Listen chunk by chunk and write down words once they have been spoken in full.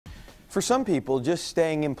For some people, just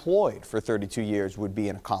staying employed for 32 years would be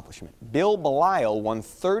an accomplishment. Bill Belisle won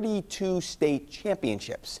 32 state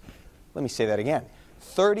championships. Let me say that again.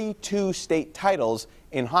 32 state titles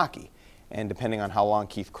in hockey. And depending on how long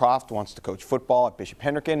Keith Croft wants to coach football at Bishop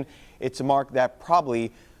Hendricken, it's a mark that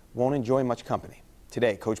probably won't enjoy much company.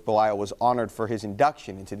 Today, Coach Belisle was honored for his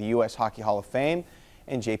induction into the U.S. Hockey Hall of Fame,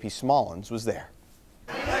 and J.P. Smallins was there.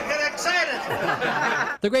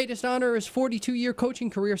 The greatest honor of his 42-year coaching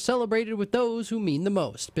career celebrated with those who mean the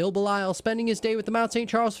most. Bill Belisle spending his day with the Mount St.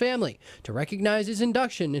 Charles family to recognize his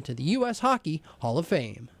induction into the U.S. Hockey Hall of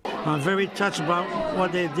Fame. I'm very touched about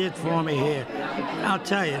what they did for me here. I'll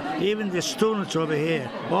tell you, even the students over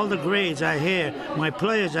here, all the grades are here, my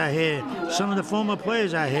players are here, some of the former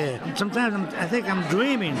players are here. Sometimes I think I'm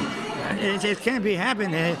dreaming. It can't be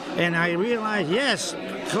happening, and I realize, yes,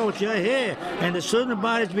 Coach, you're here, and the student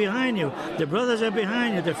body's behind you, the brothers are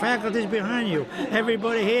behind you, the faculty's behind you,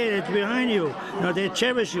 everybody here is behind you. They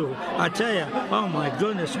cherish you. I tell you, oh my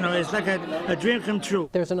goodness, it's like a dream come true.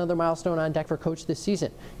 There's another milestone on deck for Coach this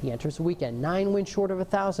season. He enters the weekend 9 wins short of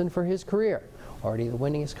 1,000 for his career. Already the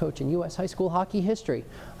winningest coach in U.S. high school hockey history,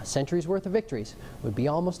 a century's worth of victories would be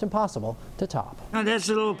almost impossible to top. Now, there's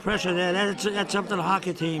a little pressure there. That's up to the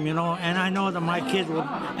hockey team, and I know that my kids will,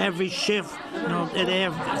 every shift, they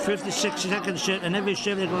have 56-second shift, and every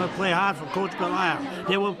shift they're going to play hard for Coach Belisle.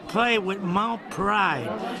 They will play with Mount pride,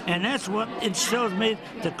 and that's what instills me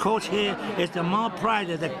to coach here, is the Mount pride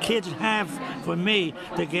that the kids have for me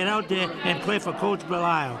to get out there and play for Coach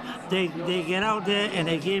Belisle. They get out there and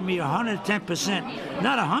they give me 110%.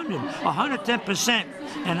 Not 100, 110%.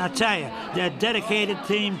 And I tell you, they're a dedicated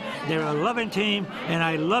team, they're a loving team, and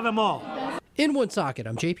I love them all. In Woonsocket,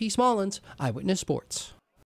 I'm J.P. Smallins, Eyewitness Sports.